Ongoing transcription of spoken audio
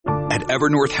At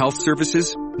Evernorth Health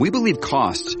Services, we believe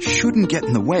costs shouldn't get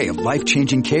in the way of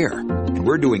life-changing care, and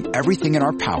we're doing everything in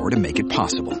our power to make it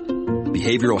possible.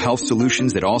 Behavioral health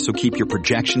solutions that also keep your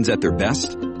projections at their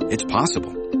best? It's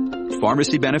possible.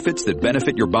 Pharmacy benefits that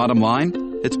benefit your bottom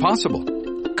line? It's possible.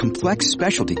 Complex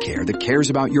specialty care that cares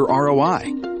about your ROI?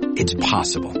 It's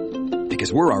possible.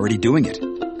 Because we're already doing it.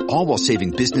 All while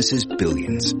saving businesses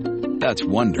billions. That's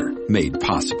Wonder made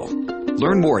possible.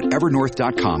 Learn more at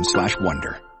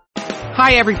evernorth.com/wonder.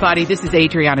 Hi, everybody. This is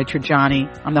Adriana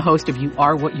Trajani. I'm the host of You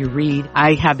Are What You Read.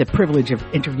 I have the privilege of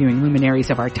interviewing luminaries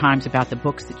of our times about the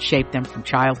books that shaped them from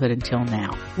childhood until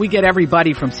now. We get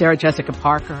everybody from Sarah Jessica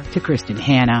Parker to Kristen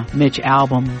Hanna, Mitch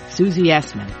Albom, Susie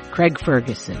Essman, Craig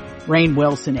Ferguson, Rainn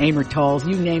Wilson, Amor Tolls,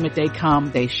 you name it, they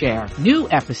come, they share. New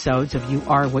episodes of You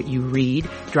Are What You Read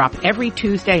drop every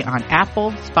Tuesday on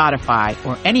Apple, Spotify,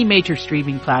 or any major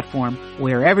streaming platform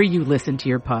wherever you listen to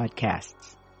your podcasts.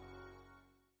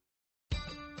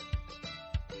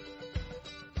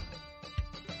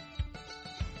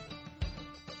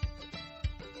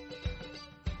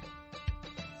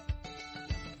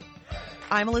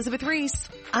 I'm Elizabeth Reese.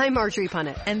 I'm Marjorie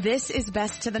Punnett. And this is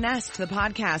Best to the Nest, the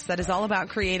podcast that is all about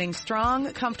creating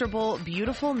strong, comfortable,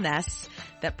 beautiful nests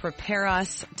that prepare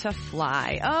us to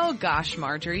fly. Oh gosh,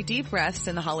 Marjorie, deep breaths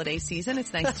in the holiday season.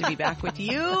 It's nice to be back with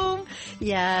you.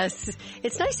 Yes,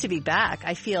 it's nice to be back.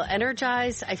 I feel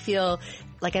energized. I feel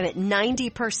like I'm at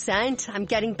 90%. I'm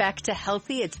getting back to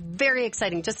healthy. It's very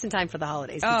exciting, just in time for the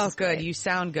holidays. Oh, good. Great. You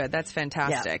sound good. That's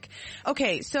fantastic. Yeah.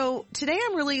 Okay, so today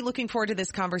I'm really looking forward to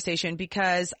this conversation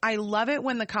because I love it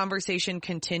when the conversation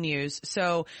continues.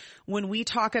 So when we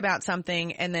talk about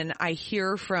something and then I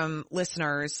hear from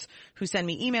listeners who send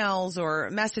me emails or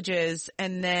messages,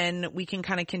 and then we can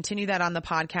kind of continue that on the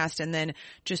podcast and then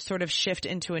just sort of shift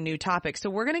into a new topic. So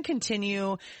we're going to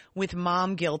continue with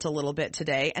mom guilt a little bit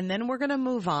today, and then we're going to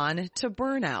move on to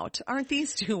burnout. Aren't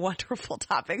these two wonderful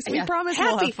topics? We promise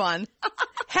we'll have fun.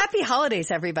 Happy holidays,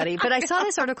 everybody. But I saw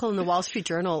this article in the Wall Street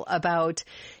Journal about,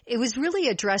 it was really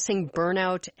addressing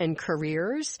burnout and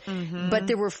careers, but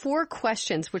there were 4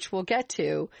 questions, which we'll get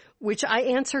to, which I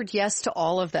answered yes to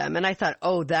all of them. And I thought,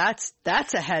 oh, that's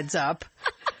a heads up.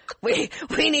 We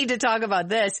need to talk about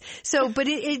this. So, but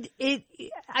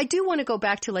I do want to go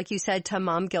back to, like you said, to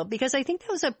mom guilt, because I think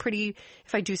that was a pretty,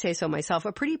 if I do say so myself,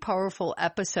 a pretty powerful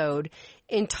episode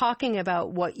in talking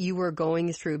about what you were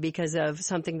going through because of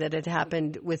something that had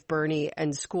happened with Bernie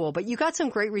and school. But you got some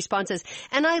great responses.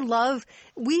 And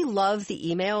we love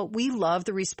the email. We love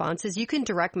the responses. You can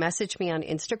direct message me on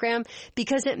Instagram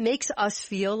because it makes us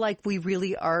feel like we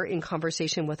really are in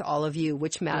conversation with all of you,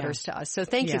 which matters to us. So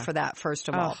thank you for that, first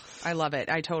of all. I love it.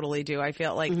 I totally do. I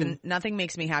feel like nothing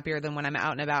makes me happier than when I'm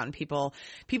out and about and people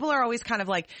are always kind of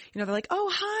like, they're like,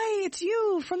 oh, hi, it's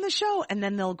you from the show. And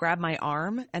then they'll grab my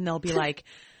arm and they'll be like,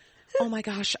 oh my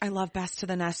gosh, I love Best to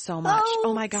the Nest so much.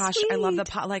 Oh my gosh, sweet. I love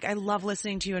I love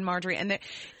listening to you and Marjorie. And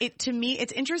to me,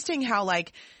 it's interesting how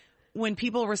when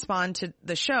people respond to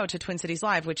the show, to Twin Cities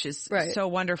Live, which is so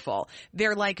wonderful,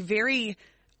 they're like very,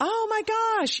 oh my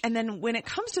gosh. And then when it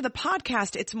comes to the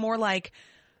podcast, it's more like,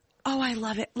 oh, I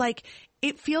love it. Like,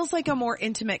 it feels like a more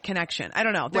intimate connection. I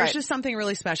don't know. There's just something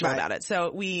really special about it.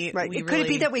 So we really, could it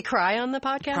be that we cry on the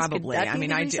podcast? Probably. I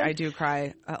mean, I do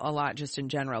cry a lot just in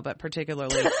general, but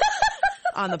particularly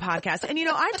on the podcast. And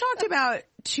I've talked about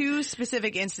 2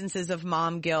 specific instances of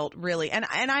mom guilt, really. And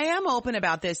I am open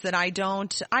about this, that I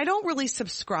don't really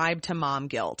subscribe to mom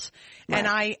guilt. Right.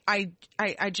 And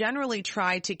I generally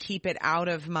try to keep it out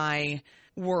of my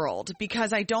world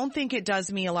because I don't think it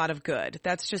does me a lot of good.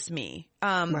 That's just me.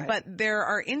 But there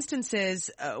are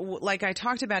instances, like I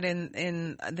talked about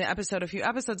in the episode a few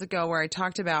episodes ago, where I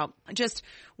talked about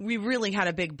we really had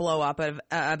a big blow up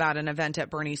about an event at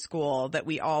Bernie's school that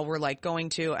we all were going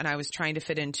to, and I was trying to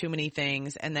fit in too many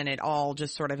things, and then it all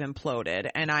just sort of imploded.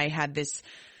 And I had this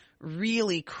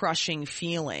really crushing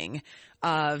feeling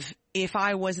of, if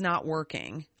I was not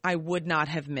working, I would not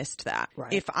have missed that.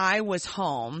 Right. If I was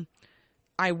home,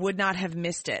 I would not have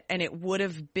missed it. And it would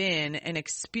have been an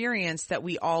experience that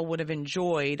we all would have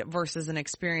enjoyed versus an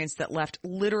experience that left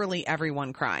literally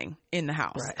everyone crying in the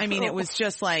house. Right. I mean, it was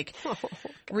just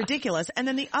ridiculous. And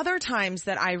then the other times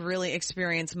that I really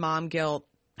experienced mom guilt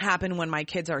happen when my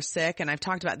kids are sick. And I've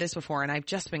talked about this before, and I've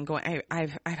just been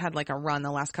I've had a run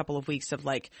the last couple of weeks of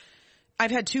I've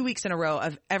had 2 weeks in a row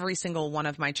of every single one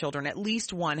of my children, at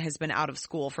least one, has been out of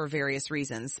school for various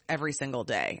reasons every single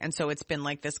day. And so it's been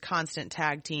this constant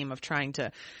tag team of trying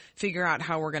to figure out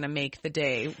how we're going to make the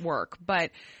day work. But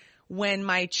when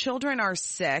my children are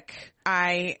sick,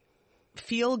 I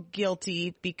feel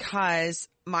guilty because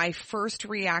my first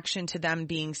reaction to them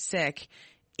being sick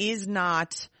is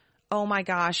not, oh my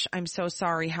gosh, I'm so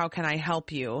sorry. How can I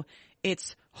help you?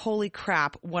 It's holy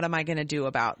crap. What am I going to do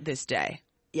about this day?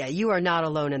 Yeah, you are not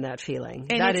alone in that feeling.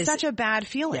 And that it's is such a bad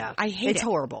feeling. Yeah, I hate it. It's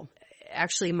horrible.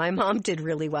 Actually, my mom did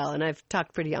really well, and I've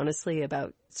talked pretty honestly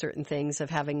about certain things of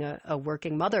having a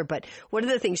working mother. But one of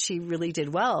the things she really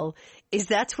did well is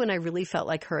that's when I really felt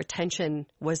like her attention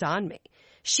was on me.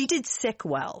 She did sick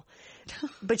well,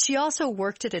 but she also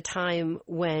worked at a time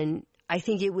when I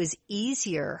think it was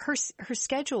easier. Her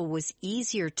schedule was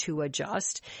easier to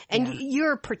adjust. And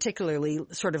you're particularly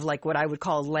sort of like what I would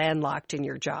call landlocked in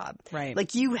your job. Right.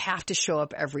 Like you have to show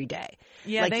up every day.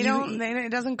 Yeah, like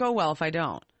it doesn't go well if I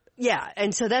don't. Yeah.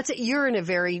 And so you're in a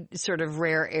very sort of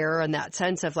rare era in that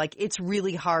sense of like, it's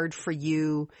really hard for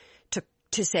you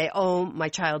to say, oh, my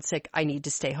child's sick, I need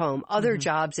to stay home. Other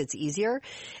jobs, it's easier.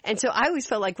 And so I always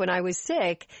felt like when I was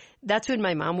sick, that's when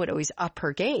my mom would always up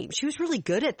her game. She was really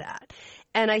good at that.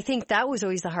 And I think that was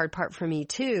always the hard part for me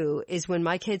too, is when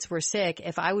my kids were sick,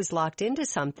 if I was locked into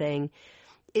something,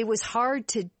 it was hard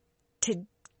to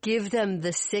give them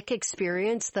the sick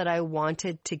experience that I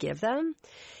wanted to give them.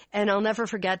 And I'll never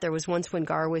forget, there was once when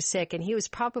Gar was sick, and he was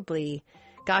probably,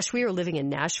 gosh, we were living in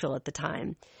Nashville at the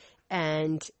time.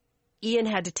 And Ian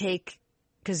had to take,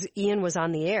 because Ian was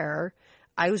on the air,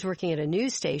 I was working at a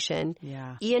news station.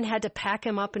 Yeah. Ian had to pack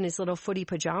him up in his little footy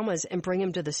pajamas and bring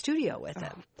him to the studio with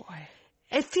him. Oh, boy.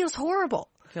 It feels horrible.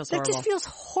 Feels That horrible. just feels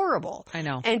horrible. I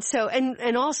know. And so,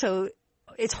 and also,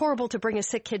 it's horrible to bring a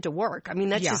sick kid to work. I mean,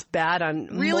 that's just bad on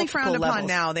really multiple frowned upon levels.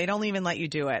 now. They don't even let you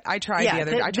do it. I tried Yeah, the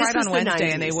other day. I tried this was on the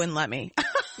Wednesday and 90s. they wouldn't let me.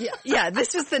 Yeah,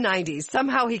 this was the 90s.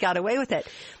 Somehow he got away with it.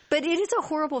 But it is a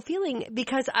horrible feeling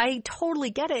because I totally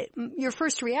get it. Your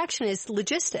first reaction is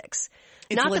logistics.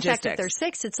 It's Not logistics. the fact that they're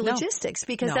sick, it's No. logistics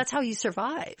because No. that's how you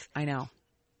survive. I know.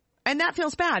 And that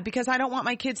feels bad because I don't want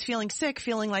my kids feeling sick,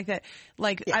 feeling like that.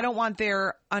 Like, I don't want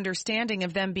their understanding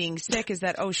of them being sick is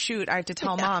that, oh shoot, I have to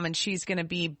tell mom and she's going to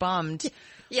be bummed.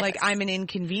 Yes. Like I'm an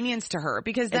inconvenience to her,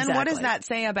 because then what does Exactly. that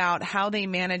say about how they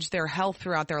manage their health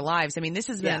throughout their lives? I mean, this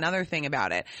has been another thing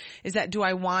about it, is that do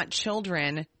I want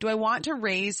to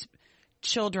raise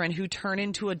children who turn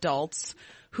into adults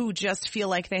who just feel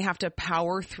like they have to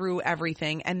power through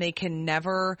everything and they can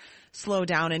never slow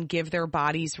down and give their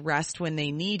bodies rest when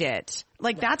they need it?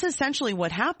 Like that's essentially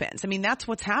what happens. I mean, that's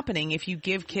what's happening if you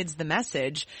give kids the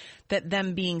message that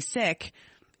them being sick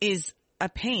is a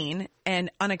pain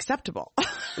and unacceptable.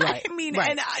 Right. I mean,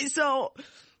 Right.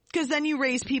 because then you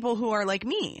raise people who are like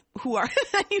me,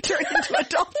 then you turn into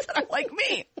adults that are like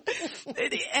me.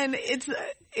 And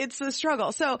it's a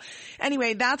struggle. So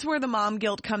anyway, that's where the mom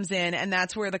guilt comes in, and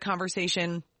that's where the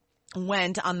conversation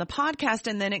went on the podcast,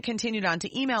 and then it continued on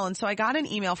to email. And so I got an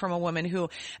email from a woman who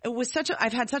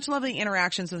I've had such lovely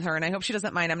interactions with her, and I hope she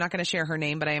doesn't mind. I'm not going to share her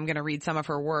name, but I am going to read some of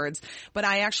her words. But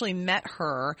I actually met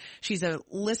her. She's a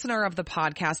listener of the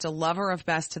podcast, a lover of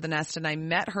Best to the Nest, and I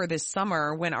met her this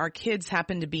summer when our kids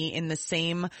happened to be in the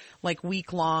same like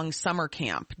week-long summer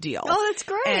camp deal. Oh, that's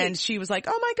great. And she was like,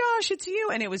 oh my gosh, it's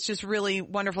you. And it was just really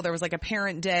wonderful. There was like a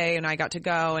parent day and I got to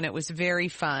go, and it was very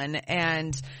fun.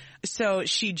 And so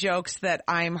she jokes that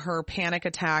I'm her panic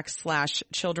attack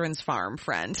 / children's farm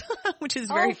friend, which is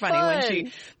very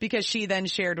funny because she then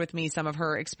shared with me some of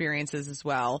her experiences as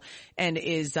well, and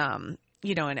is, and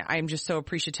I'm just so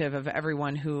appreciative of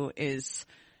everyone who it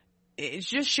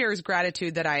just shares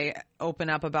gratitude that I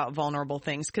open up about vulnerable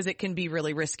things, because it can be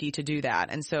really risky to do that.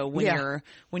 And so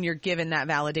when you're given that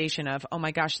validation of, oh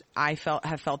my gosh, I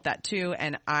have felt that too,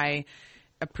 and I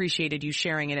appreciated you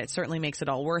sharing it, it certainly makes it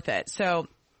all worth it. So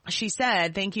she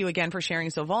said, thank you again for sharing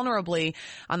so vulnerably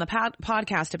on the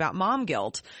podcast about mom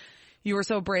guilt. You were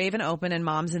so brave and open, and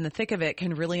moms in the thick of it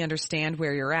can really understand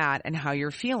where you're at and how you're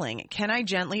feeling. Can I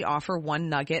gently offer one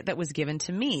nugget that was given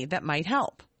to me that might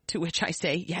help? To which I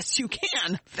say, yes, you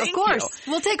can. Thank Of course.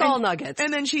 you. We'll take all nuggets.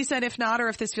 And then she said, if not, or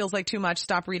if this feels like too much,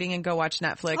 stop reading and go watch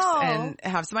Netflix and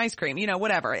have some ice cream,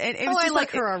 whatever. It was I just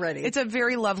like her already. It's a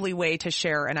very lovely way to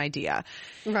share an idea.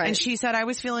 Right. And she said, I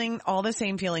was feeling all the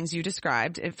same feelings you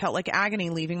described. It felt like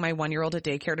agony leaving my 1-year-old at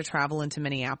daycare to travel into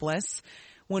Minneapolis.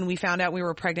 When we found out we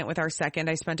were pregnant with our second,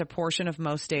 I spent a portion of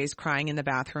most days crying in the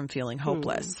bathroom, feeling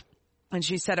hopeless. And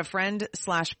she said a friend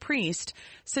 / priest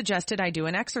suggested I do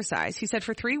an exercise. He said,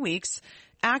 for 3 weeks,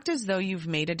 act as though you've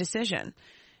made a decision.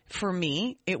 For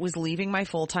me, it was leaving my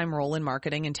full-time role in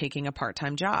marketing and taking a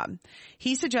part-time job.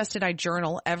 He suggested I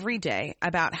journal every day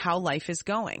about how life is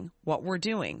going, what we're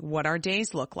doing, what our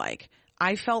days look like.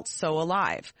 I felt so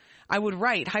alive. I would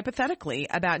write, hypothetically,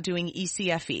 about doing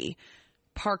ECFE,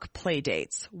 park play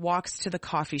dates, walks to the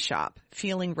coffee shop,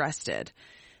 feeling rested.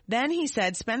 Then he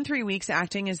said, spend 3 weeks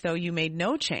acting as though you made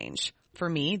no change, For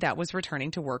me, that was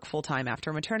returning to work full-time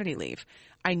after maternity leave.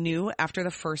 I knew after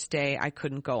the first day I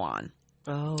couldn't go on.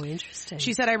 Oh, interesting.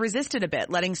 She said, I resisted a bit,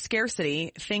 letting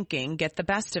scarcity thinking get the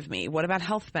best of me. What about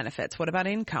health benefits? What about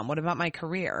income? What about my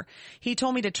career? He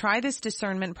told me to try this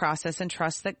discernment process and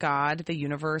trust that God, the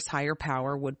universe, higher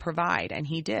power would provide. And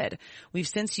he did. We've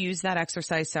since used that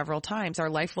exercise several times. Our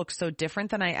life looks so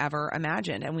different than I ever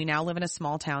imagined. And we now live in a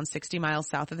small town 60 miles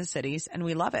south of the cities, and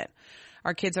we love it.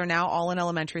 Our kids are now all in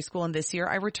elementary school, and this year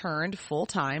I returned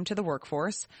full-time to the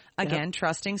workforce, again,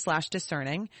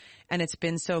 trusting/discerning, and it's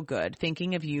been so good.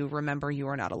 Thinking of you, remember you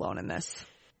are not alone in this.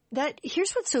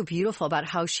 Here's what's so beautiful about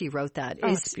how she wrote that.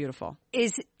 It's beautiful.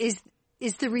 Is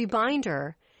the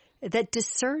reminder that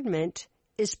discernment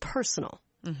is personal,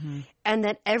 and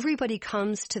that everybody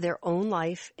comes to their own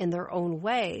life in their own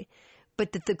way,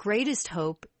 but that the greatest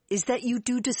hope is that you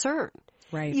do discern.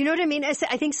 Right. You know what I mean? I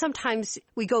think sometimes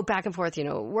we go back and forth,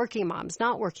 working moms,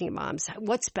 not working moms.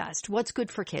 What's best? What's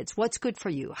good for kids? What's good for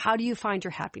you? How do you find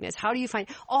your happiness? How do you find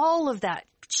all of that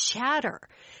chatter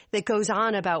that goes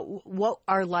on about what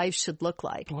our lives should look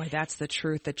like? Boy, that's the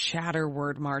truth. The chatter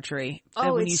word, Marjorie. Oh,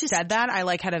 and when you said that,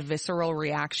 I had a visceral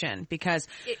reaction because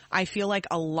I feel like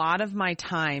a lot of my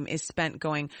time is spent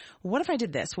going, what if I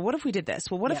did this? Well, what if we did this?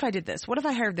 Well, what if I did this? What if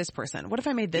I hired this person? What if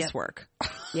I made this work?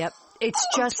 Yep. It's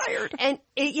just, and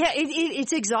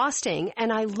it's exhausting.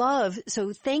 And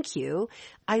so thank you.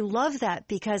 I love that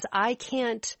because I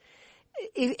can't,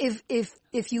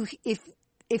 if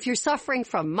you're suffering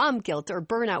from mom guilt or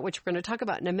burnout, which we're going to talk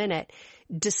about in a minute,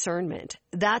 discernment,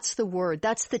 that's the word.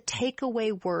 That's the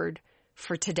takeaway word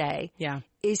for today. Yeah.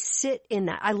 Is sit in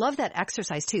that. I love that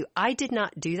exercise too. I did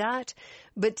not do that,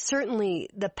 but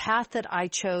certainly the path that I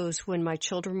chose when my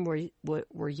children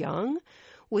were young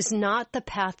was not the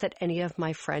path that any of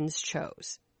my friends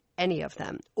chose, any of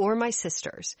them, or my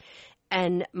sisters.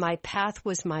 And my path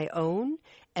was my own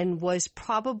and was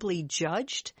probably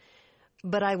judged.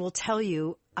 But I will tell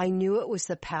you, I knew it was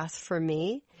the path for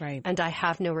me. Right. And I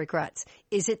have no regrets.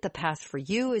 Is it the path for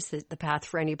you? Is it the path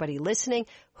for anybody listening?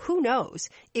 Who knows?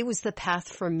 It was the path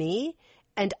for me.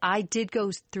 And I did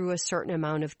go through a certain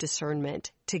amount of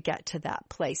discernment to get to that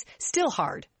place. Still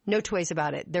hard. No two ways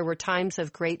about it. There were times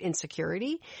of great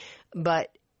insecurity, but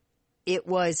it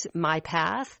was my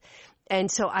path.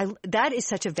 And so that is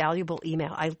such a valuable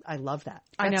email. I love that.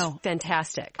 That's I know.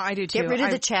 Fantastic. I do too. Get rid of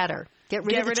the chatter. Get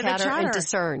rid of the chatter and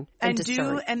discern.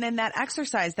 And then that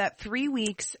exercise, that 3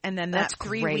 weeks, and then That's that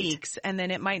 3 great. weeks, and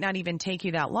then it might not even take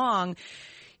you that long.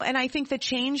 And I think the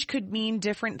change could mean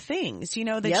different things.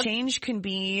 The change can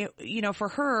be, for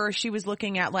her, she was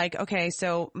looking at okay,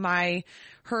 so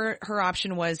her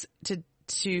option was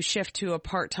to shift to a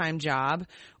part-time job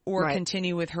or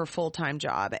continue with her full-time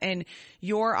job. And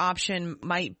your option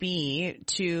might be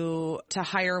to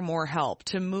hire more help,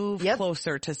 to move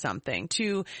closer to something,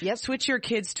 to switch your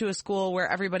kids to a school where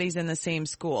everybody's in the same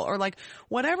school, or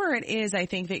whatever it is. I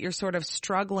think that you're sort of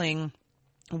struggling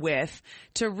with,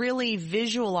 to really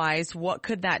visualize what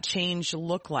could that change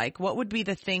look like? What would be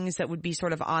the things that would be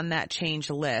sort of on that change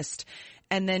list?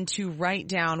 And then to write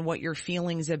down what your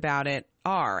feelings about it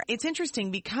are. It's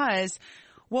interesting because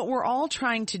what we're all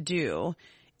trying to do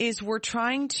is we're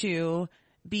trying to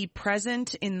be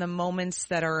present in the moments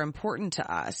that are important to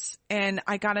us. And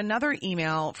I got another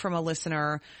email from a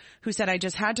listener who said, I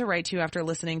just had to write to you after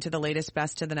listening to the latest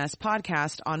Best to the Nest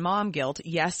podcast on mom guilt.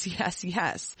 Yes, yes,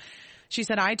 yes. She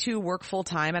said, I too work full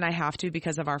time and I have to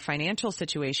because of our financial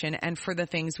situation and for the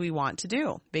things we want to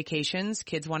do. Vacations,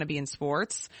 kids want to be in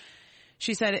sports.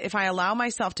 She said, if I allow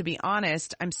myself to be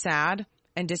honest, I'm sad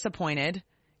and disappointed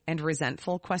and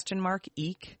resentful,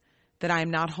 eek, that I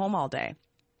am not home all day.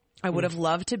 I would have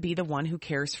loved to be the one who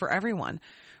cares for everyone.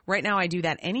 Right now I do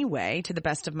that anyway to the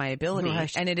best of my ability.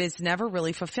 And it is never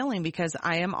really fulfilling because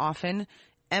I am often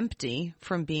empty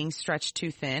from being stretched too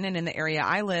thin. And in the area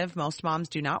I live, most moms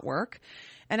do not work.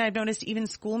 And I've noticed even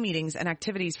school meetings and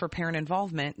activities for parent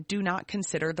involvement do not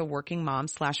consider the working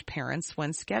mom/parents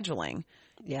when scheduling.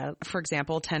 Yeah. For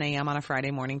example, 10 a.m. on a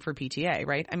Friday morning for PTA,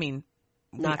 right? I mean,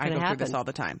 I go through this all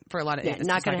the time. For a lot of it's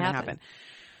not going to happen.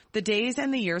 The days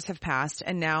and the years have passed,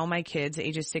 and now my kids,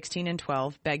 ages 16 and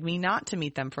 12, beg me not to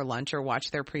meet them for lunch or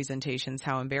watch their presentations.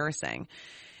 How embarrassing.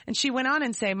 And she went on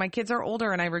and say, my kids are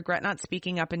older and I regret not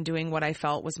speaking up and doing what I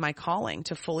felt was my calling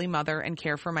to fully mother and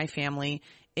care for my family,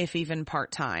 if even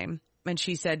part-time. And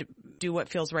she said, do what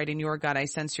feels right in your gut. I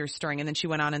sense you're stirring. And then she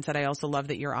went on and said, I also love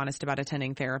that you're honest about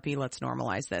attending therapy. Let's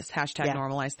normalize this.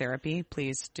 #normalize therapy.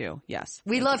 Please do. Yes.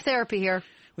 We love therapy here.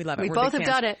 We love it. We We're both have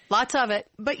done it. Lots of it.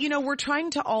 But, we're trying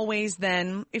to always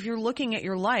then, if you're looking at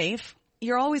your life,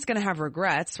 you're always going to have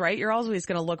regrets, right? You're always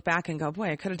going to look back and go,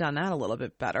 boy, I could have done that a little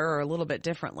bit better or a little bit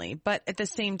differently. But at the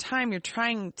same time,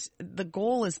 the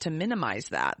goal is to minimize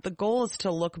that. The goal is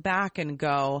to look back and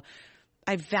go,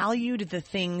 I valued the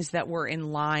things that were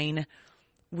in line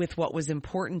with what was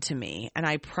important to me, and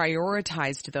I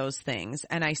prioritized those things,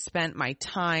 and I spent my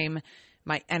time,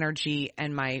 my energy,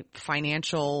 and my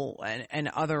financial and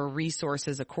other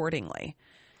resources accordingly.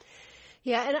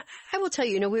 Yeah, and I will tell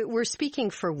you, we're speaking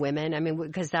for women. I mean,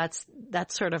 because that's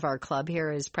sort of our club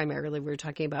here is primarily we're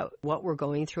talking about what we're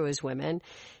going through as women.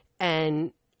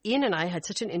 And Ian and I had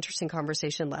such an interesting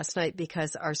conversation last night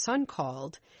because our son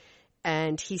called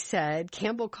and he said,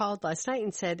 Campbell called last night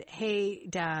and said, hey,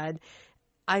 Dad,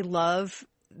 I love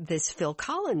this Phil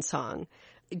Collins song.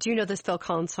 Do you know this Phil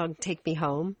Collins song, Take Me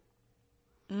Home?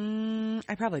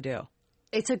 I probably do.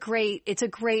 It's a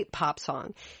great pop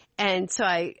song. And so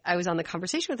I was on the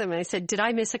conversation with him and I said, did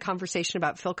I miss a conversation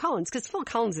about Phil Collins? Because Phil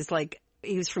Collins is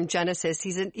he was from Genesis.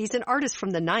 He's an artist from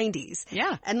the 90s.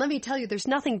 Yeah. And let me tell you, there's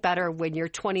nothing better when your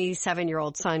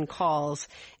 27-year-old son calls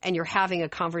and you're having a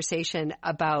conversation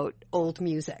about old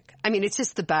music. I mean, it's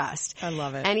just the best. I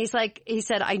love it. And he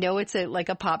said, I know it's like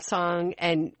a pop song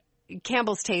and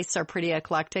Campbell's tastes are pretty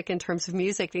eclectic in terms of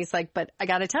music. And he's like, but I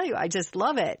got to tell you, I just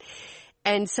love it.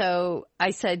 And so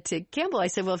I said to Campbell,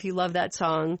 well, if you love that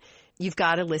song, you've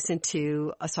got to listen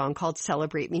to a song called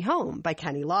Celebrate Me Home by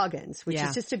Kenny Loggins, which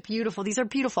is just these are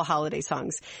beautiful holiday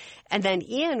songs. And then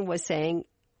Ian was saying,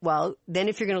 well, then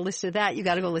if you're going to listen to that, you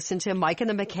got to go listen to Mike and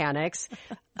the Mechanics,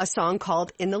 a song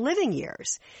called In the Living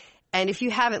Years. And if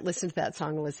you haven't listened to that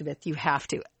song, Elizabeth, you have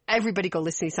to. Everybody go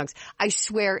listen to these songs. I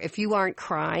swear if you aren't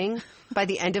crying by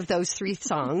the end of those 3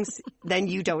 songs, then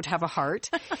you don't have a heart.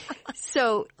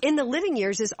 So In the Living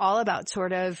Years is all about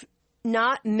sort of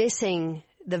not missing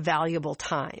the valuable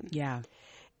time. Yeah.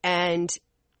 And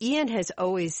Ian has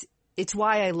always, it's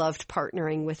why I loved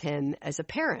partnering with him as a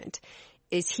parent,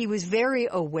 is he was very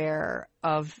aware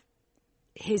of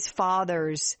his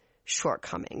father's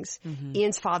shortcomings. Mm-hmm.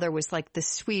 Ian's father was like the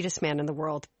sweetest man in the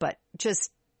world, but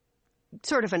just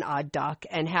sort of an odd duck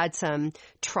and had some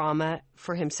trauma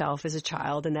for himself as a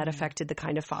child, and that affected the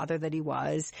kind of father that he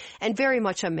was, and very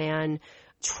much a man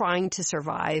trying to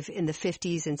survive in the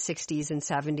 50s and 60s and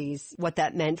 70s, what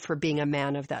that meant for being a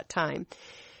man of that time.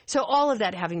 So all of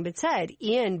that having been said,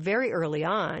 Ian very early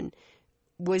on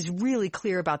was really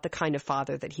clear about the kind of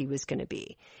father that he was going to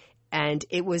be. And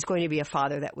it was going to be a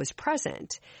father that was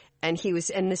present. And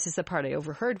and this is the part I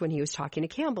overheard when he was talking to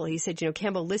Campbell. He said,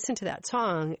 Campbell, listen to that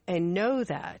song and know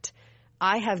that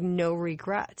I have no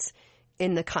regrets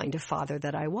in the kind of father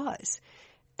that I was.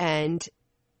 And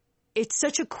it's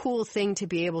such a cool thing to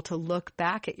be able to look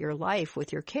back at your life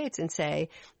with your kids and say,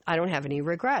 I don't have any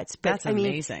regrets. But, that's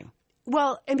amazing.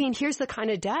 Here's the kind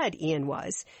of dad Ian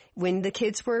was. When the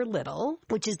kids were little,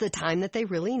 which is the time that they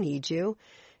really need you,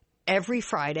 every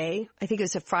Friday, I think it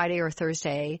was a Friday or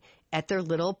Thursday, at their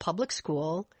little public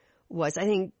school I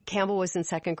think Campbell was in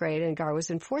 2nd grade and Gar was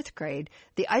in 4th grade,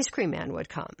 the ice cream man would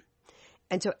come.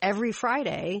 And so every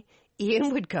Friday,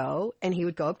 Ian would go and he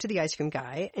would go up to the ice cream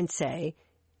guy and say,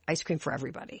 ice cream for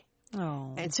everybody.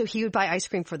 Oh. And so he would buy ice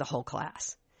cream for the whole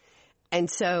class. And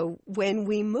so when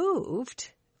we moved,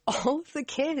 all of the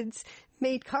kids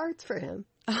made cards for him.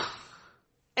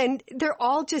 And they're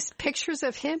all just pictures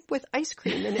of him with ice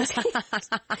cream in his hand.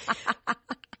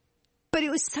 But it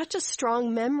was such a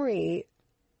strong memory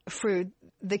for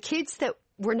the kids that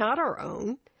were not our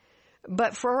own,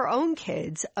 but for our own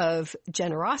kids of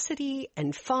generosity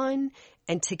and fun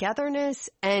and togetherness.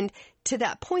 And to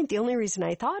that point, the only reason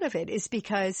I thought of it is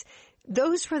because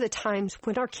those were the times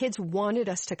when our kids wanted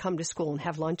us to come to school and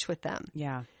have lunch with them.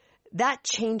 Yeah. That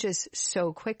changes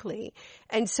so quickly.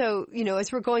 And so,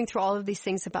 as we're going through all of these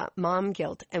things about mom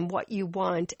guilt and what you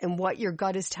want and what your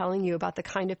gut is telling you about the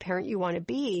kind of parent you want to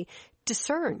be,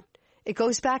 discern. It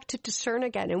goes back to discern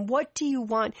again. And what do you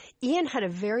want? Ian had a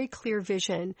very clear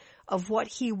vision of what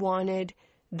he wanted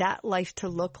that life to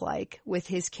look like with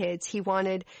his kids. He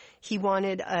wanted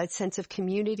a sense of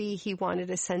community. He wanted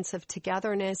a sense of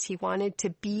togetherness. He wanted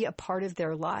to be a part of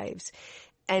their lives.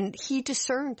 And he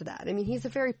discerned that. I mean, he's a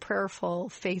very prayerful,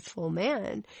 faithful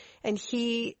man. And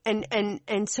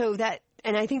so that,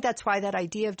 and I think that's why that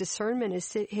idea of discernment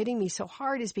is hitting me so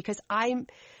hard, is because I'm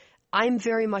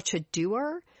very much a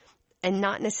doer, and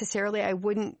not necessarily, I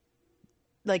wouldn't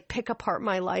pick apart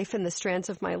my life and the strands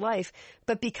of my life,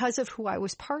 but because of who I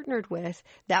was partnered with,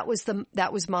 that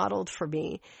was modeled for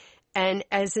me. And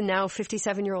as a now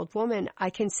 57-year-old woman, I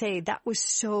can say that was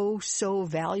so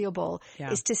valuable,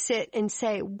 is to sit and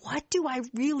say, what do I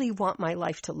really want my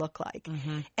life to look like?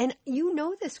 And you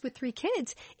know this with 3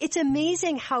 kids. It's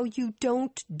amazing how you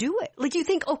don't do it. Like you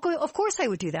think, okay, of course I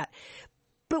would do that.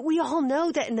 But we all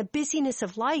know that in the busyness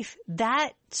of life,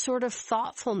 that sort of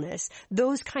thoughtfulness,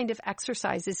 those kind of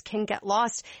exercises can get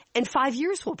lost and 5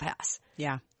 years will pass.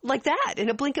 Yeah. Like that, in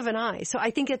a blink of an eye. So I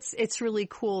think it's really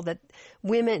cool that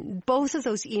women, both of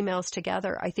those emails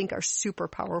together, I think are super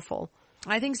powerful.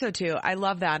 I think so too. I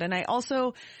love that. And I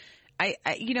also, I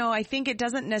think it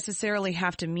doesn't necessarily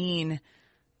have to mean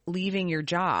leaving your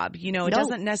job. It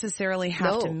doesn't necessarily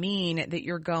have to mean that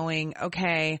you're going,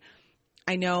 okay,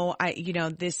 I know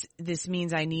this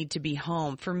means I need to be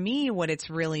home. For me, what it's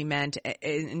really meant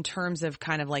in terms of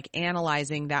kind of like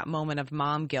analyzing that moment of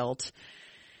mom guilt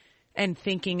and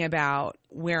thinking about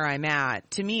where I'm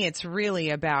at, to me, it's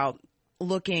really about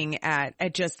looking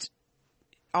at just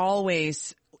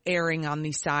always erring on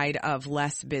the side of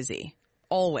less busy.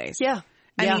 Always. Yeah.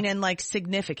 I mean, and like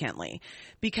significantly,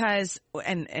 because,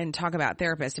 and talk about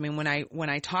therapists. I mean, when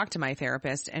I talk to my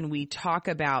therapist and we talk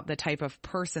about the type of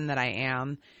person that I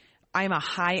am, I'm a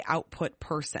high output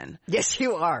person. Yes,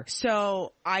 you are.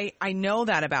 So I know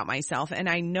that about myself, and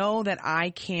I know that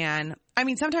I can, I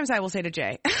mean, sometimes I will say to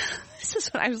Jay, this is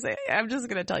what I was saying. I'm just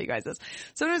going to tell you guys this.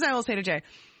 Sometimes I will say to Jay,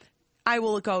 I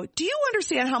will go, do you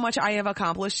understand how much I have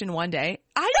accomplished in one day?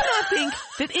 I do not think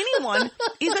that anyone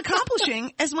is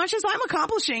accomplishing as much as I'm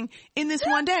accomplishing in this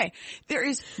one day. There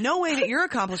is no way that you're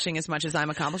accomplishing as much as I'm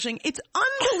accomplishing. It's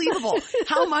unbelievable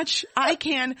how much I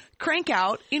can crank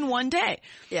out in one day.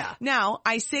 Yeah. Now,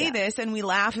 I say this and we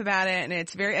laugh about it, and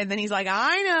it's and then he's like,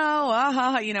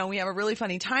 I know, we have a really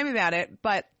funny time about it,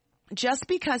 but just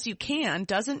because you can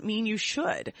doesn't mean you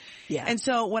should. Yeah. And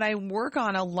so what I work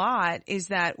on a lot is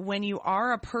that when you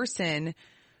are a person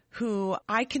who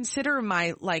I consider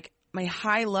my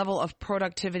high level of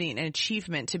productivity and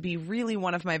achievement to be really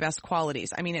one of my best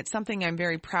qualities. I mean, it's something I'm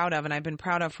very proud of and I've been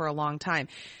proud of for a long time.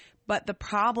 But the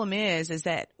problem is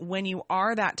that when you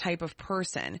are that type of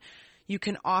person, you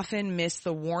can often miss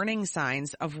the warning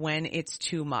signs of when it's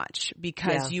too much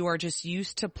because you are just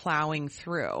used to plowing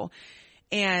through.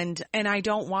 And I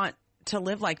don't want to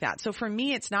live like that. So for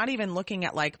me, it's not even looking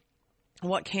at like,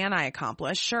 what can I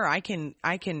accomplish? Sure, I can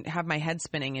have my head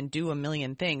spinning and do a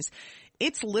million things.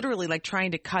 It's literally like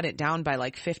trying to cut it down by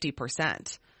like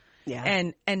 50%. Yeah.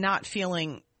 And not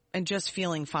feeling, and just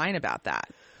feeling fine about that.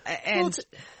 And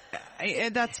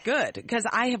that's good because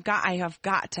I have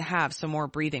got to have some more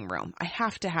breathing room. I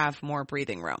have to have more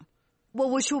breathing room. Well,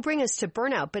 which will bring us to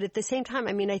burnout. But at the same time,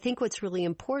 I mean, I think what's really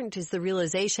important is the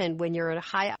realization when you're a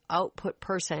high output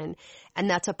person and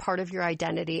that's a part of your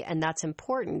identity and that's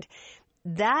important,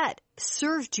 that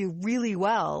served you really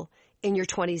well in your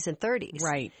 20s and 30s.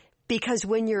 Right. Because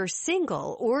when you're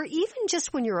single or even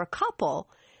just when you're a couple,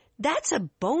 that's a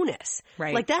bonus.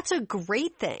 Right. Like that's a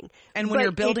great thing. And when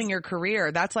you're building your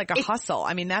career, that's like a hustle.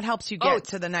 I mean, that helps you get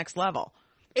to the next level.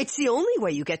 It's the only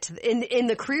way you get to, in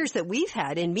the careers that we've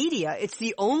had in media, it's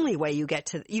the only way you get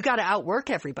to, you got to outwork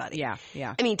everybody. Yeah,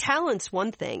 yeah. I mean, talent's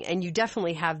one thing, and you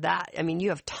definitely have that. I mean, you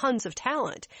have tons of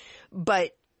talent,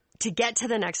 but to get to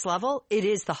the next level, it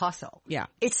is the hustle. Yeah.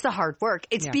 It's the hard work.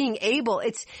 It's being able,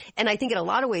 and I think in a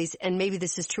lot of ways, and maybe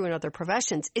this is true in other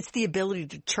professions, it's the ability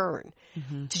to churn,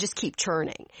 to just keep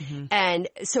churning. And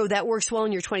so that works well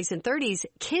in your 20s and 30s.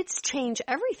 Kids change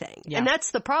everything. Yeah. And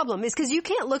that's the problem, is because you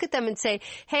can't look at them and say,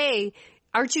 hey,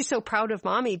 aren't you so proud of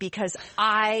mommy because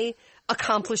I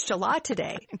accomplished a lot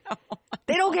today?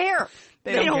 They don't care.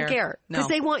 They don't care because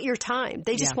they want your time.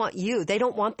 They just want you. They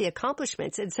don't want the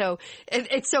accomplishments. And so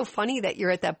it's so funny that you're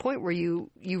at that point where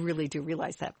you really do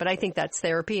realize that. But I think that's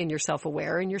therapy and you're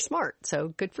self-aware and you're smart. So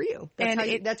good for you.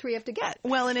 That's where you have to get.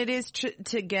 Well, and it is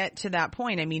to get to that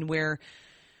point. I mean, where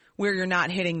you're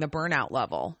not hitting the burnout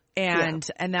level. And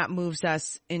that moves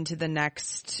us into the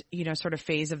next, sort of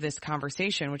phase of this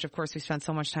conversation, which of course we spent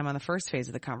so much time on the first phase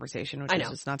of the conversation, which is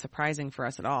just not surprising for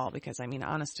us at all because, I mean,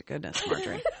 honest to goodness,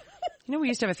 Marjorie. We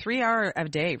used to have a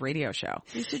 3-hour-a-day radio show.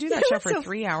 We used to do that show for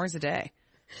 3 hours a day.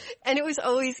 And it was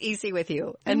always easy with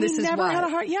you. And this is why.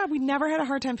 We never had a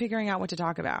hard time figuring out what to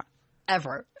talk about.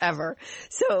 ever.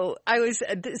 So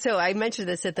I mentioned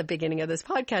this at the beginning of this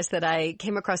podcast that I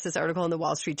came across this article in the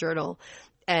Wall Street Journal.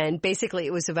 And basically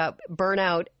it was about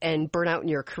burnout and burnout in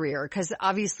your career. Because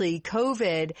obviously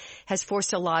COVID has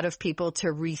forced a lot of people to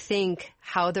rethink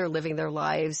how they're living their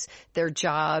lives, their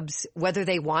jobs, whether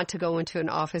they want to go into an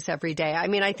office every day. I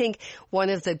mean, I think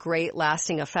one of the great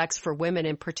lasting effects for women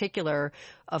in particular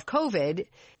of COVID,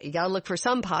 you got to look for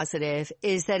some positive,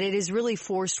 is that it has really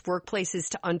forced workplaces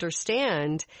to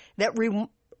understand that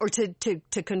or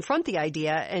to confront the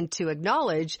idea and to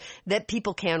acknowledge that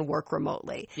people can work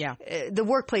remotely. Yeah. The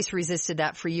workplace resisted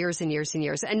that for years and years and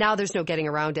years. And now there's no getting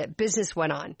around it. Business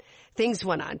went on. Things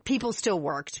went on. People still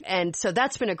worked. And so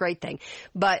that's been a great thing.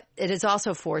 But it has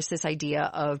also forced this idea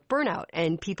of burnout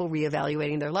and people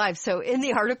reevaluating their lives. So in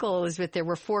the article, Elizabeth, there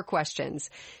were 4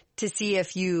 questions to see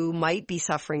if you might be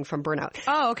suffering from burnout.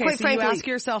 Oh, okay. So you ask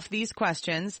yourself these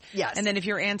questions. Yes. And then if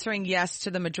you're answering yes to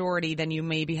the majority, then you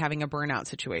may be having a burnout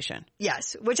situation.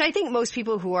 Yes, which I think most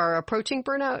people who are approaching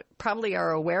burnout probably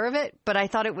are aware of it. But I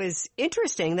thought it was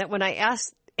interesting that when I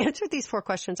answered these 4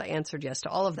 questions, I answered yes to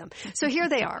all of them. So here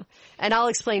they are. And I'll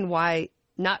explain why,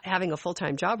 not having a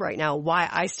full-time job right now, why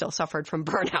I still suffered from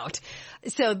burnout.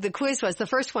 So the quiz was, the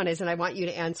first one is, and I want you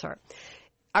to answer,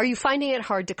 are you finding it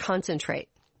hard to concentrate?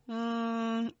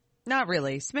 Not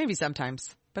really. Maybe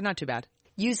sometimes, but not too bad.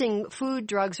 Using food,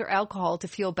 drugs, or alcohol to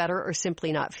feel better or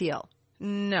simply not feel?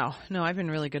 No, I've been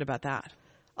really good about that.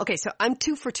 Okay, so I'm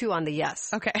 2 for 2 on the yes.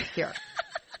 Okay. Here.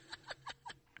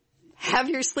 Have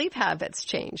your sleep habits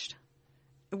changed?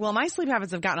 Well, my sleep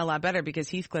habits have gotten a lot better because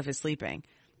Heathcliff is sleeping.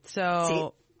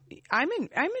 So I'm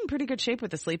in pretty good shape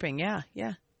with the sleeping. Yeah.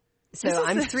 So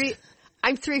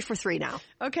I'm 3 for 3 now.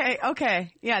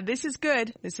 Okay. Yeah, this is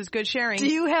good. This is good sharing.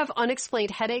 Do you have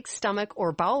unexplained headaches, stomach,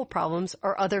 or bowel problems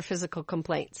or other physical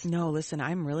complaints? No, listen,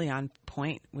 I'm really on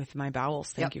point with my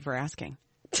bowels. Thank you for asking.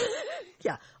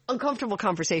 Yeah. Uncomfortable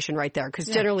conversation right there, because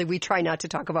generally we try not to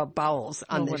talk about bowels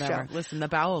on this show. Listen, the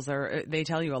bowels they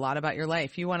tell you a lot about your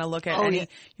life. You want to look at you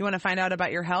want to find out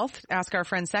about your health? Ask our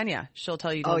friend Senya. She'll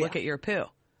tell you to look at your poo.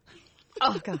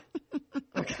 Oh, God.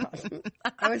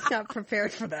 I was not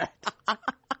prepared for that.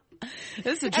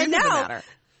 This is the truth of the matter.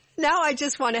 Now I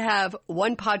just want to have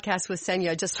one podcast with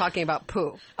Senya just talking about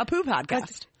poo. A poo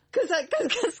podcast. Because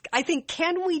I think,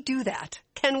 can we do that?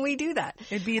 Can we do that?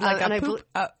 It'd be like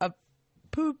a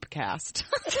poop cast.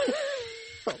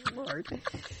 Oh, Lord.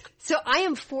 So I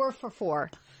am 4 for 4.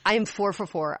 I am 4 for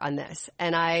 4 on this.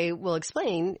 And I will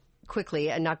explain quickly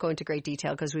and not go into great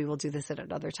detail because we will do this at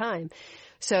another time.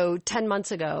 So 10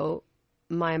 months ago,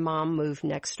 my mom moved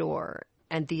next door.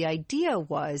 And the idea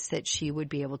was that she would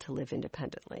be able to live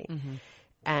independently. Mm-hmm.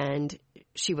 And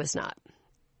she was not.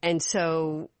 And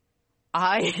so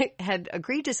I had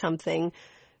agreed to something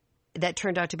that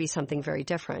turned out to be something very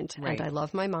different. Right. And I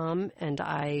love my mom and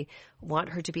I want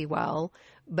her to be well,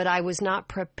 but I was not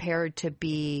prepared to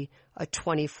be a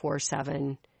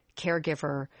 24/7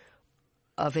 caregiver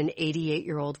of an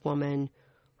 88-year-old woman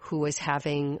who was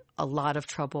having a lot of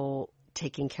trouble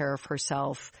taking care of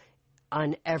herself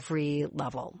on every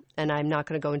level. And I'm not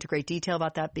going to go into great detail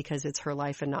about that because it's her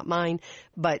life and not mine,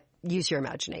 but use your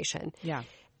imagination. Yeah.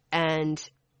 And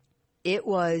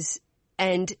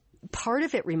part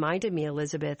of it reminded me,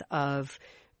 Elizabeth, of,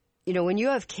 when you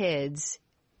have kids,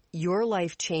 your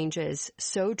life changes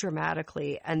so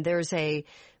dramatically. And there's a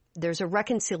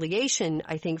reconciliation,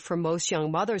 I think, for most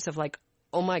young mothers of like,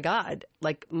 oh my God,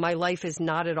 like my life is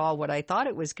not at all what I thought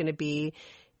it was going to be.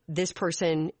 This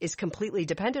person is completely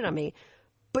dependent on me.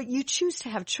 But you choose to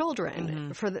have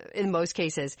children in most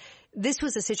cases. This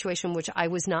was a situation which I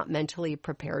was not mentally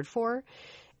prepared for.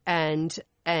 And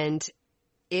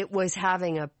it was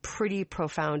having a pretty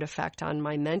profound effect on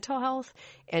my mental health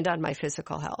and on my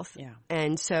physical health. Yeah.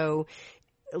 And so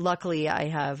luckily I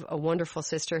have a wonderful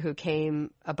sister who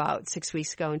came about 6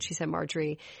 weeks ago and she said,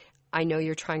 Marjorie, I know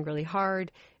you're trying really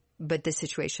hard, but this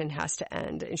situation has to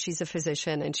end. And she's a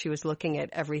physician and she was looking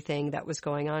at everything that was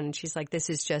going on. And she's like,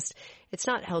 it's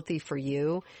not healthy for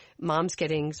you. Mom's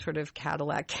getting sort of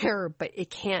Cadillac care, but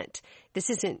this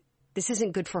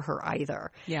isn't good for her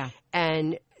either. Yeah.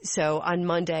 And so on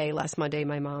last Monday,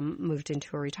 my mom moved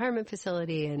into a retirement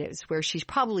facility and it was where she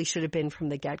probably should have been from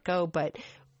the get-go, but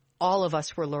all of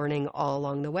us were learning all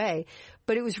along the way.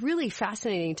 But it was really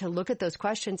fascinating to look at those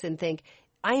questions and think,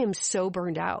 I am so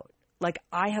burned out. Like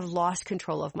I have lost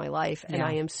control of my life and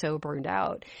I am so burned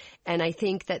out. And I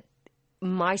think that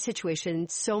my situation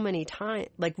so many times,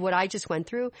 like what I just went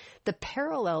through, the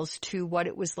parallels to what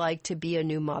it was like to be a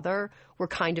new mother were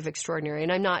kind of extraordinary.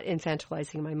 And I'm not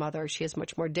infantilizing my mother. She has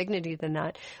much more dignity than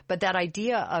that. But that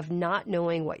idea of not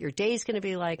knowing what your day is going to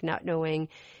be like, not knowing,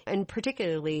 and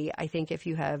particularly I think if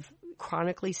you have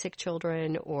chronically sick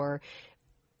children, or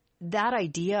that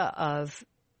idea of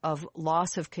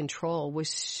loss of control was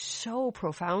so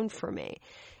profound for me.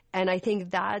 And I think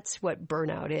that's what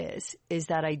burnout is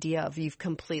that idea of you've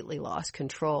completely lost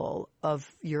control of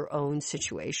your own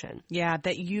situation. Yeah,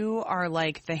 that you are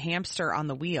like the hamster on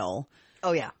the wheel.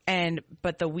 Oh, yeah.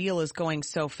 But the wheel is going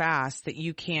so fast that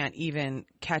you can't even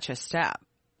catch a step.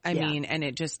 I mean, and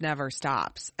it just never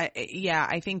stops.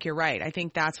 I think you're right. I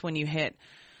think that's when you hit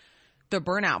the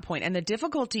burnout point and the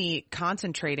difficulty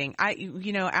concentrating.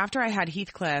 After I had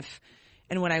Heathcliff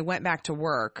and when I went back to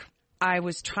work, I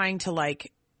was trying to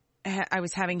I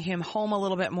was having him home a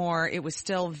little bit more. It was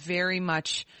still very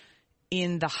much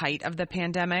in the height of the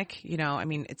pandemic.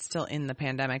 It's still in the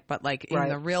pandemic, but in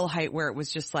the real height where it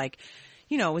was just it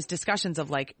was discussions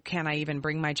of can I even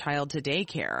bring my child to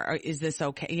daycare? Or is this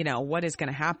okay? What is going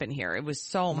to happen here? It was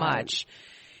so much.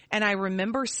 And I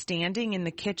remember standing in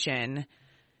the kitchen,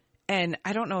 and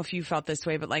I don't know if you felt this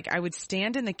way, but I would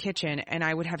stand in the kitchen and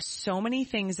I would have so many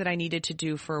things that I needed to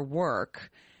do for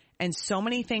work and so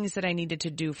many things that I needed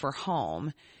to do for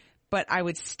home, but I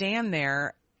would stand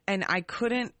there and I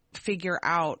couldn't figure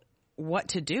out what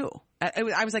to do.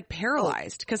 I was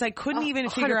paralyzed because I couldn't even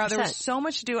figure 100%. out. There was so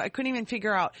much to do. I couldn't even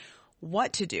figure out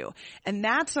what to do. And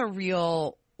that's a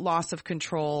real loss of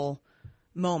control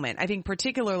moment. I think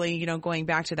particularly, going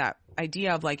back to that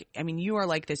idea of you are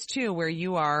like this too, where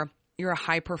you're a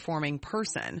high performing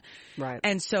person. Right.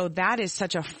 And so that is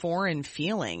such a foreign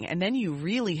feeling. And then you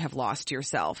really have lost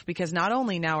yourself because not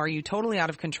only now are you totally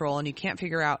out of control and you can't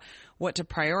figure out what to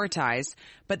prioritize,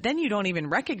 but then you don't even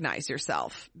recognize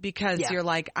yourself because you're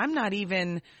I'm not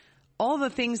even all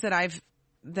the things that I've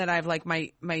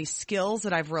my skills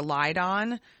that I've relied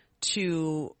on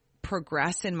to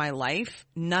progress in my life,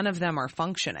 none of them are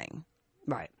functioning.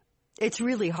 Right. It's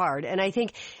really hard. And I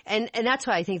think, and that's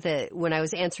why I think that when I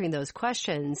was answering those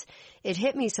questions, it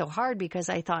hit me so hard because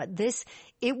I thought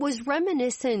it was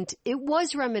reminiscent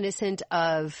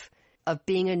of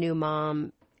being a new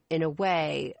mom in a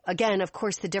way. Again, of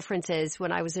course, the difference is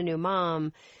when I was a new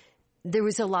mom, there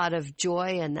was a lot of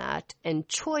joy in that and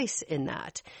choice in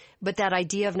that. But that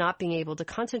idea of not being able to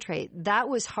concentrate, that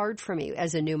was hard for me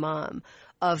as a new mom,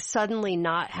 of suddenly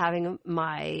not having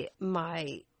my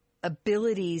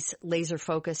abilities laser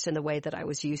focused in the way that I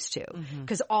was used to.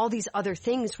 Because all these other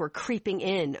things were creeping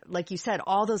in. Like you said,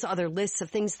 all those other lists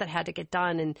of things that had to get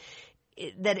done. And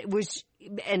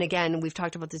and again, we've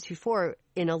talked about this before,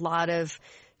 in a lot of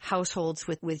households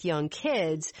with young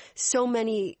kids, so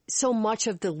much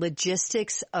of the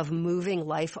logistics of moving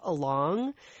life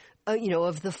along,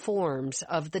 of the forms,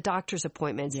 of the doctor's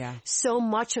appointments, so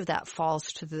much of that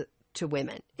falls to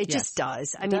women. It just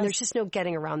does. I mean, there's just no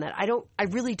getting around that. I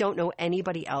really don't know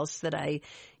anybody else that I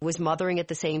was mothering at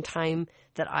the same time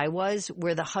that I was,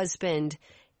 where the husband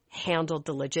handled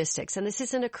the logistics. And this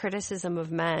isn't a criticism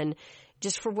of men.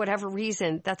 Just for whatever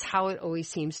reason, that's how it always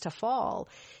seems to fall.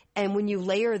 And when you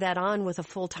layer that on with a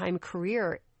full-time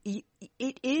career,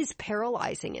 it is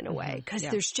paralyzing in a way because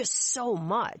there's just so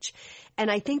much.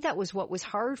 And I think that was what was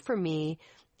hard for me,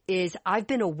 is I've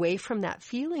been away from that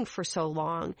feeling for so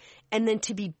long. And then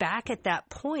to be back at that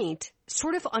point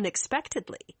sort of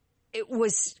unexpectedly, it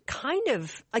was kind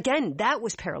of, again, that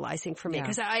was paralyzing for me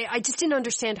because I just didn't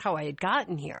understand how I had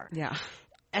gotten here. Yeah.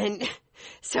 And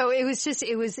so it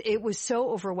was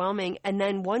so overwhelming. And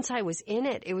then once I was in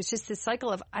it, it was just this cycle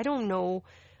of, I don't know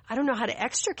how to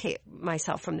extricate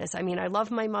myself from this. I mean, I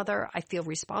love my mother. I feel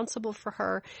responsible for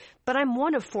her, but I'm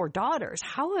one of 4 daughters.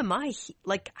 How am I,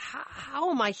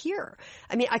 how am I here?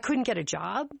 I mean, I couldn't get a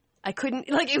job. I couldn't,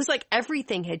 it was like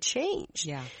everything had changed.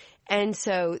 Yeah. And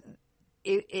so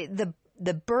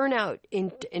the burnout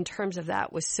in terms of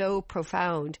that was so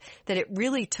profound that it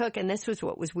really took, and this was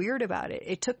what was weird about it,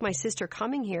 it took my sister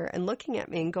coming here and looking at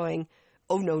me and going,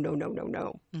 oh, no.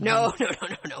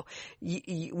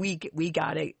 We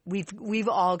got it. We've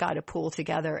all got to pull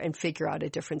together and figure out a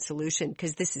different solution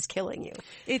because this is killing you.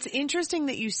 It's interesting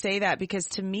that you say that because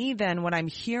to me then what I'm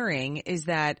hearing is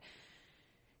that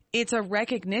it's a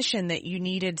recognition that you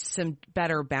needed some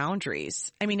better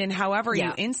boundaries. I mean, and however you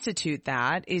institute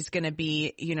that is going to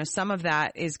be, you know, some of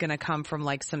that is going to come from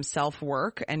like some self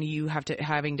work, and you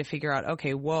having to figure out,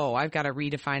 okay, whoa, I've got to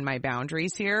redefine my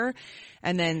boundaries here.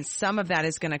 And then some of that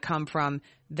is going to come from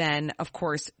then, of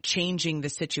course, changing the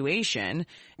situation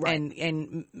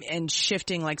and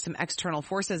shifting like some external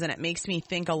forces. And it makes me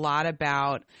think a lot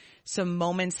about some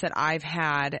moments that I've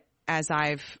had as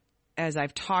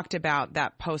I've talked about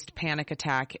that post-panic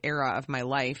attack era of my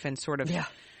life and sort of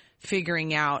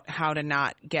figuring out how to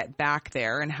not get back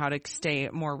there and how to stay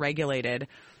more regulated.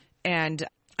 And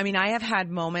I mean, I have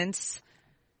had moments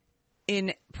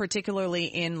particularly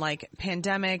in like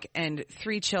pandemic and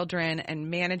 3 children and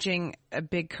managing a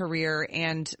big career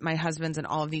and my husband's and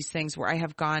all of these things where I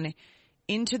have gone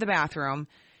into the bathroom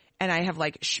and I have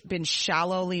like been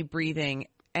shallowly breathing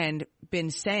and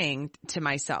been saying to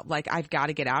myself, like, I've got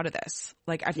to get out of this.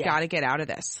 Like, I've got to get out of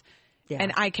this. Yeah.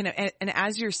 And and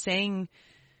as you're saying,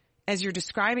 as you're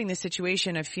describing the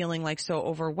situation of feeling like so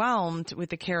overwhelmed with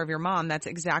the care of your mom, that's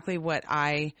exactly what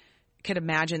I could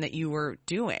imagine that you were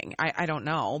doing. I don't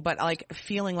know, but like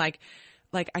feeling like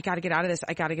I got to get out of this.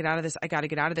 I got to get out of this. I got to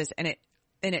get out of this. And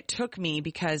it took me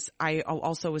because I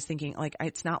also was thinking like,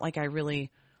 it's not like I really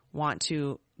want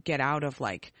to get out of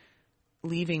like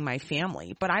leaving my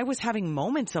family, but I was having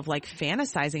moments of like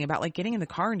fantasizing about like getting in the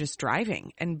car and just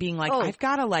driving and being like, I've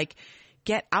got to like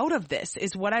get out of this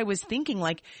is what I was thinking.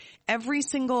 Like every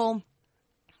single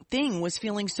thing was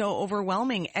feeling so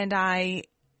overwhelming. And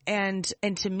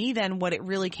to me then what it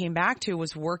really came back to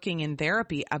was working in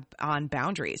therapy on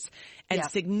boundaries and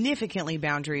significantly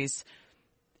boundaries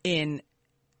in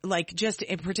like just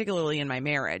particularly in my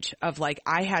marriage of like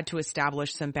I had to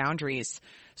establish some boundaries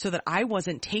so that I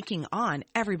wasn't taking on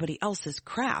everybody else's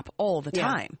crap all the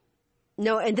time.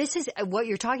 No, and this is what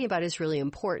you're talking about is really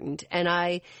important.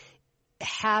 And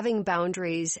having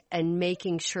boundaries and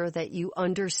making sure that you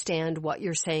understand what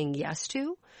you're saying yes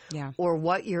to or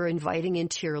what you're inviting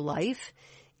into your life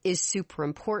is super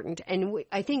important. And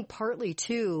I think partly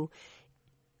too,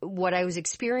 what I was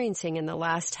experiencing in the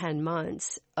last 10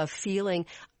 months of feeling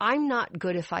I'm not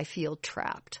good if I feel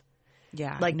trapped.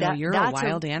 Yeah. Like no, you're a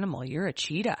wild animal. You're a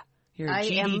cheetah. You're a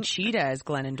GD cheetah, as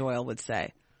Glennon Doyle would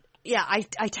say. Yeah.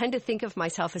 I tend to think of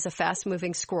myself as a fast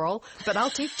moving squirrel, but I'll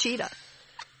take cheetah.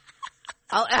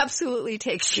 I'll absolutely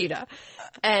take cheetah.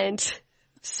 And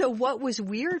so what was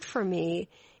weird for me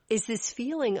is this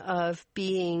feeling of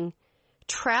being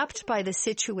trapped by the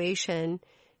situation.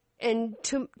 And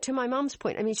to my mom's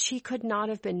point, I mean, she could not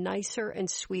have been nicer and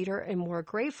sweeter and more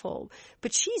grateful,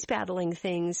 but she's battling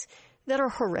things that are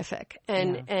horrific.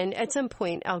 And at some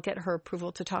point I'll get her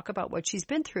approval to talk about what she's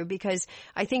been through because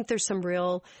I think there's some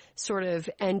real sort of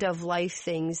end of life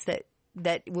things that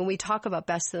when we talk about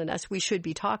Best in the Nest, we should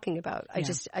be talking about. I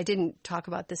didn't talk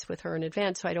about this with her in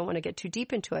advance, so I don't want to get too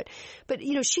deep into it. But,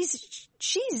 you know,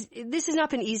 this has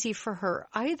not been easy for her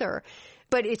either,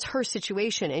 but it's her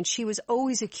situation. And she was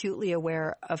always acutely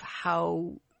aware of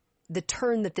how the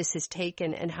turn that this has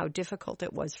taken and how difficult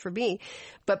it was for me.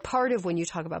 But part of when you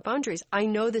talk about boundaries, I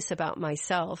know this about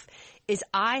myself, is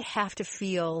I have to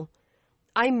feel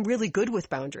I'm really good with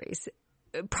boundaries.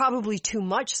 Probably too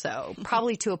much so,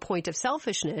 probably to a point of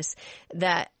selfishness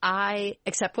that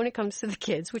except when it comes to the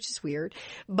kids, which is weird,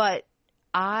 but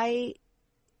I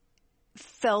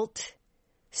felt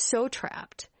so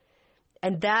trapped.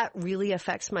 And that really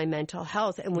affects my mental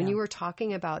health. And when you were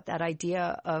talking about that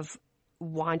idea of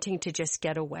wanting to just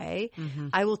get away,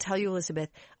 I will tell you, Elizabeth,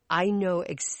 I know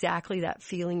exactly that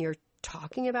feeling you're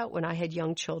talking about when I had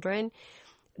young children,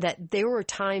 that there were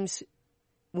times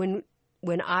when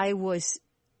I was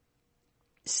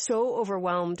so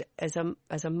overwhelmed as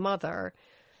a mother,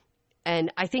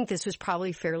 and I think this was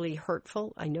probably fairly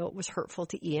hurtful. I know it was hurtful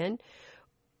to Ian,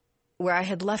 where I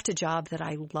had left a job that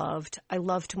I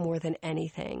loved more than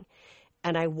anything.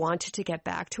 And I wanted to get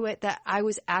back to it, that I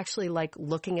was actually like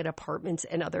looking at apartments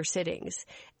in other cities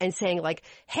and saying like,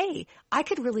 hey, I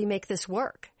could really make this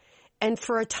work. And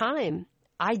for a time,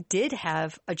 I did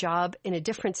have a job in a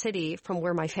different city from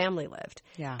where my family lived.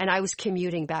 Yeah. And I was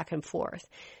commuting back and forth.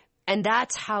 And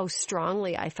that's how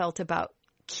strongly I felt about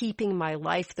keeping my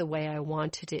life the way I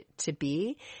wanted it to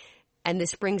be. And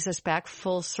this brings us back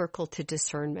full circle to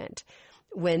discernment.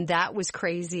 When that was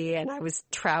crazy and I was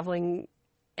traveling,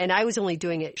 and I was only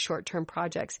doing it short-term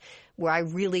projects where I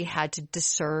really had to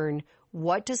discern,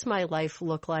 what does my life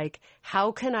look like?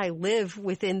 How can I live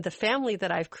within the family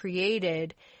that I've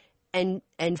created and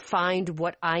find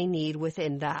what I need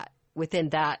within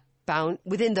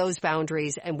those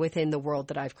boundaries and within the world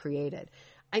that I've created?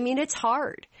 I mean, it's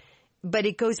hard. but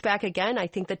it goes back again. I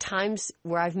think the times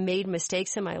where I've made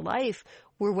mistakes in my life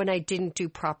were when I didn't do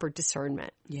proper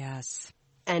discernment. Yes.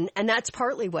 And that's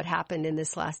partly what happened in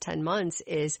this last 10 months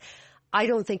is I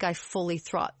don't think I fully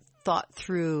thought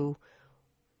through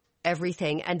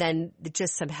everything. And then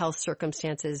just some health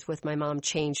circumstances with my mom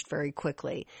changed very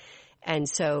quickly. And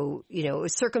so, you know, it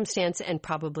was circumstance and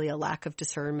probably a lack of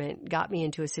discernment got me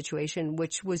into a situation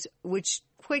which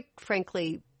quite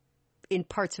frankly, in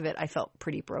parts of it, I felt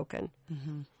pretty broken.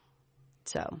 Mm-hmm.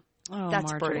 So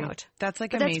that's Marjorie. burnout. That's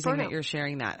like amazing that you're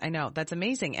sharing that. I know. That's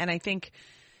amazing. And I think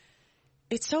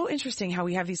it's so interesting how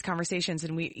we have these conversations,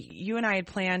 and you and I had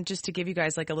planned just to give you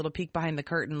guys like a little peek behind the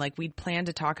curtain. Like we'd planned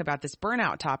to talk about this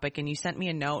burnout topic, and you sent me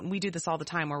a note, and we do this all the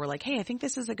time where we're like, hey, I think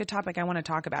this is a good topic. I want to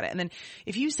talk about it. And then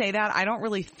if you say that, I don't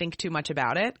really think too much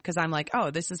about it because I'm like,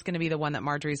 oh, this is going to be the one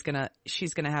that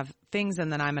she's going to have things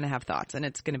and then I'm going to have thoughts and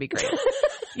it's going to be great.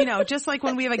 You know, just like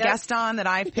when we have a guest on that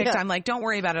I've picked, I'm like, don't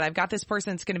worry about it. I've got this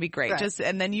person. It's going to be great. Right.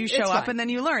 And then you show up and then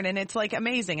you learn, and it's like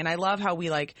amazing. And I love how we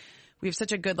have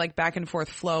such a good like back and forth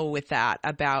flow with that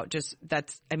about just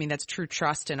that's true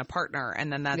trust in a partner.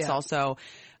 And then that's also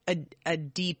a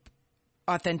deep,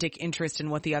 authentic interest in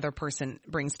what the other person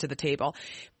brings to the table.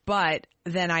 But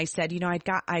then I said, you know,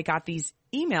 I got these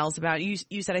emails about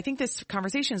you said, I think this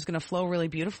conversation is going to flow really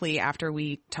beautifully after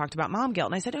we talked about mom guilt.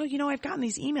 And I said, oh, you know, I've gotten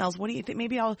these emails. What do you think?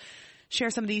 Maybe I'll share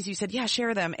some of these. You said, yeah,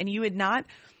 share them. And you had not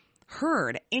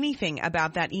heard anything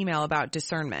about that email about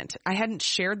discernment. I hadn't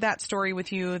shared that story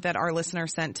with you that our listener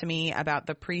sent to me about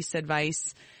the priest's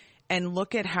advice, and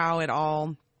look at how it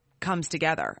all comes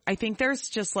together. I think there's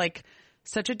just like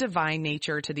such a divine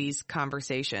nature to these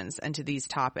conversations and to these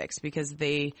topics because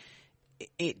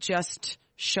it just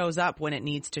shows up when it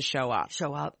needs to show up.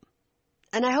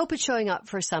 And I hope it's showing up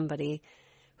for somebody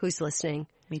who's listening.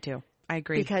 Me too. I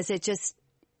agree. Because it's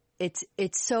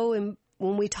so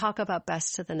when we talk about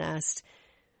Best of the Nest,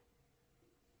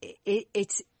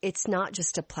 it's not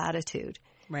just a platitude.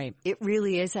 Right. It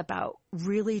really is about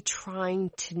really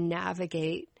trying to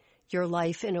navigate your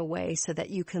life in a way so that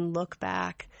you can look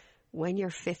back when you're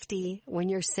 50, when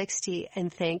you're 60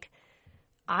 and think,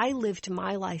 I lived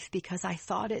my life because I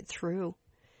thought it through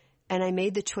and I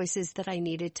made the choices that I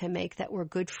needed to make that were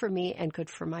good for me and good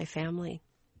for my family.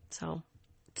 So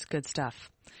it's good stuff.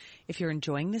 If you're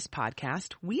enjoying this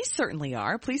podcast, we certainly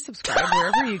are. Please subscribe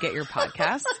wherever you get your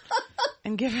podcasts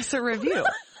and give us a review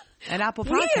at Apple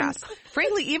Podcasts.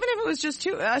 Frankly, even if it was just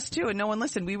us two and no one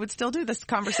listened, we would still do this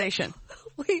conversation.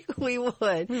 We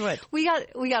would. We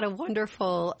got a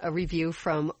wonderful review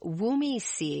from Woomy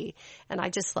C, and I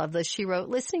just love this. She wrote,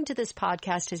 listening to this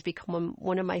podcast has become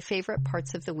one of my favorite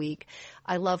parts of the week.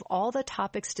 I love all the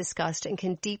topics discussed and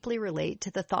can deeply relate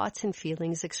to the thoughts and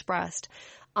feelings expressed.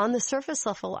 On the surface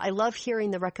level, I love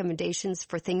hearing the recommendations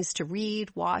for things to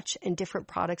read, watch, and different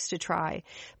products to try.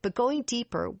 But going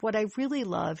deeper, what I really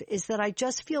love is that I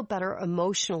just feel better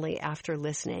emotionally after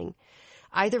listening.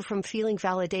 Either from feeling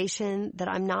validation that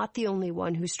I'm not the only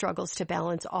one who struggles to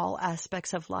balance all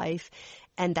aspects of life,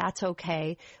 and that's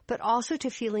okay, but also to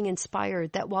feeling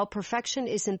inspired that while perfection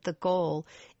isn't the goal,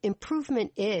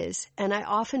 improvement is, and I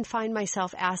often find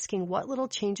myself asking what little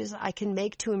changes I can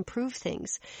make to improve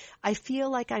things. I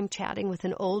feel like I'm chatting with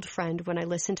an old friend when I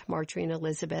listen to Marjorie and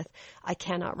Elizabeth. I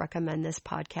cannot recommend this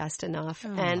podcast enough.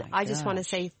 And I just want to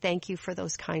say thank you for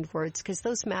those kind words because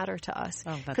those matter to us.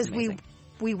 Oh, that's amazing.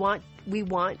 We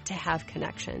want to have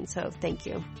connection. So thank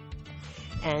you.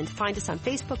 And find us on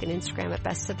Facebook and Instagram at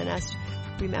Best of the Nest.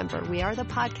 Remember, we are the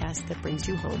podcast that brings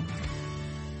you home.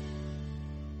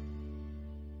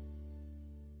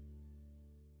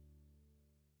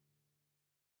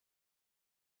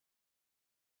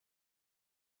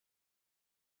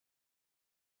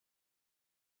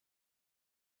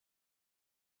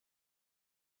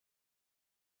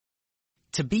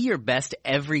 To be your best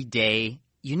every day,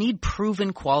 you need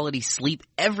proven quality sleep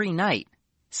every night.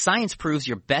 Science proves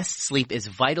your best sleep is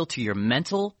vital to your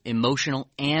mental, emotional,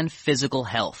 and physical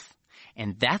health.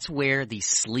 And that's where the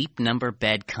Sleep Number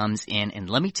bed comes in. And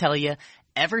let me tell you,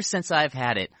 ever since I've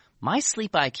had it, my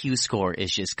sleep IQ score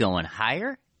is just going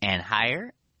higher and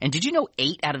higher. And did you know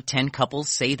 8 out of 10 couples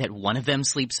say that one of them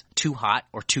sleeps too hot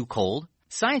or too cold?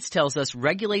 Science tells us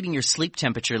regulating your sleep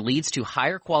temperature leads to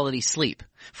higher quality sleep.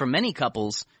 For many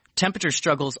couples, temperature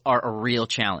struggles are a real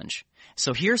challenge.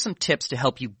 So here are some tips to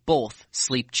help you both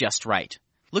sleep just right.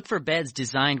 Look for beds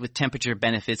designed with temperature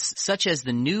benefits such as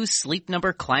the new Sleep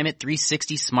Number Climate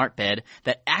 360 Smart Bed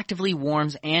that actively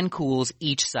warms and cools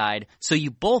each side so you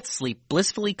both sleep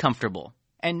blissfully comfortable.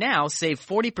 And now save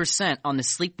 40% on the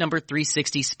Sleep Number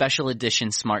 360 Special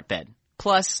Edition Smart Bed,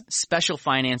 plus special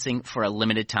financing for a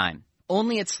limited time.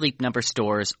 Only at Sleep Number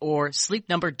stores or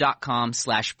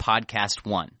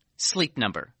sleepnumber.com/podcast1. Sleep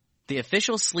Number, the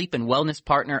official sleep and wellness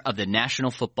partner of the National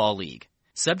Football League.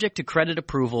 Subject to credit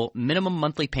approval, minimum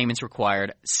monthly payments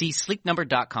required. See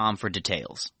sleepnumber.com for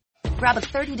details. Grab a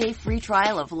 30-day free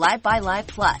trial of Live by Live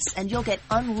Plus, and you'll get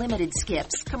unlimited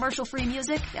skips, commercial-free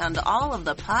music, and all of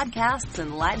the podcasts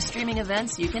and live streaming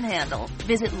events you can handle.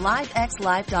 Visit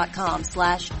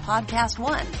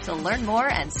livexlive.com/podcast1 to learn more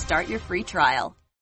and start your free trial.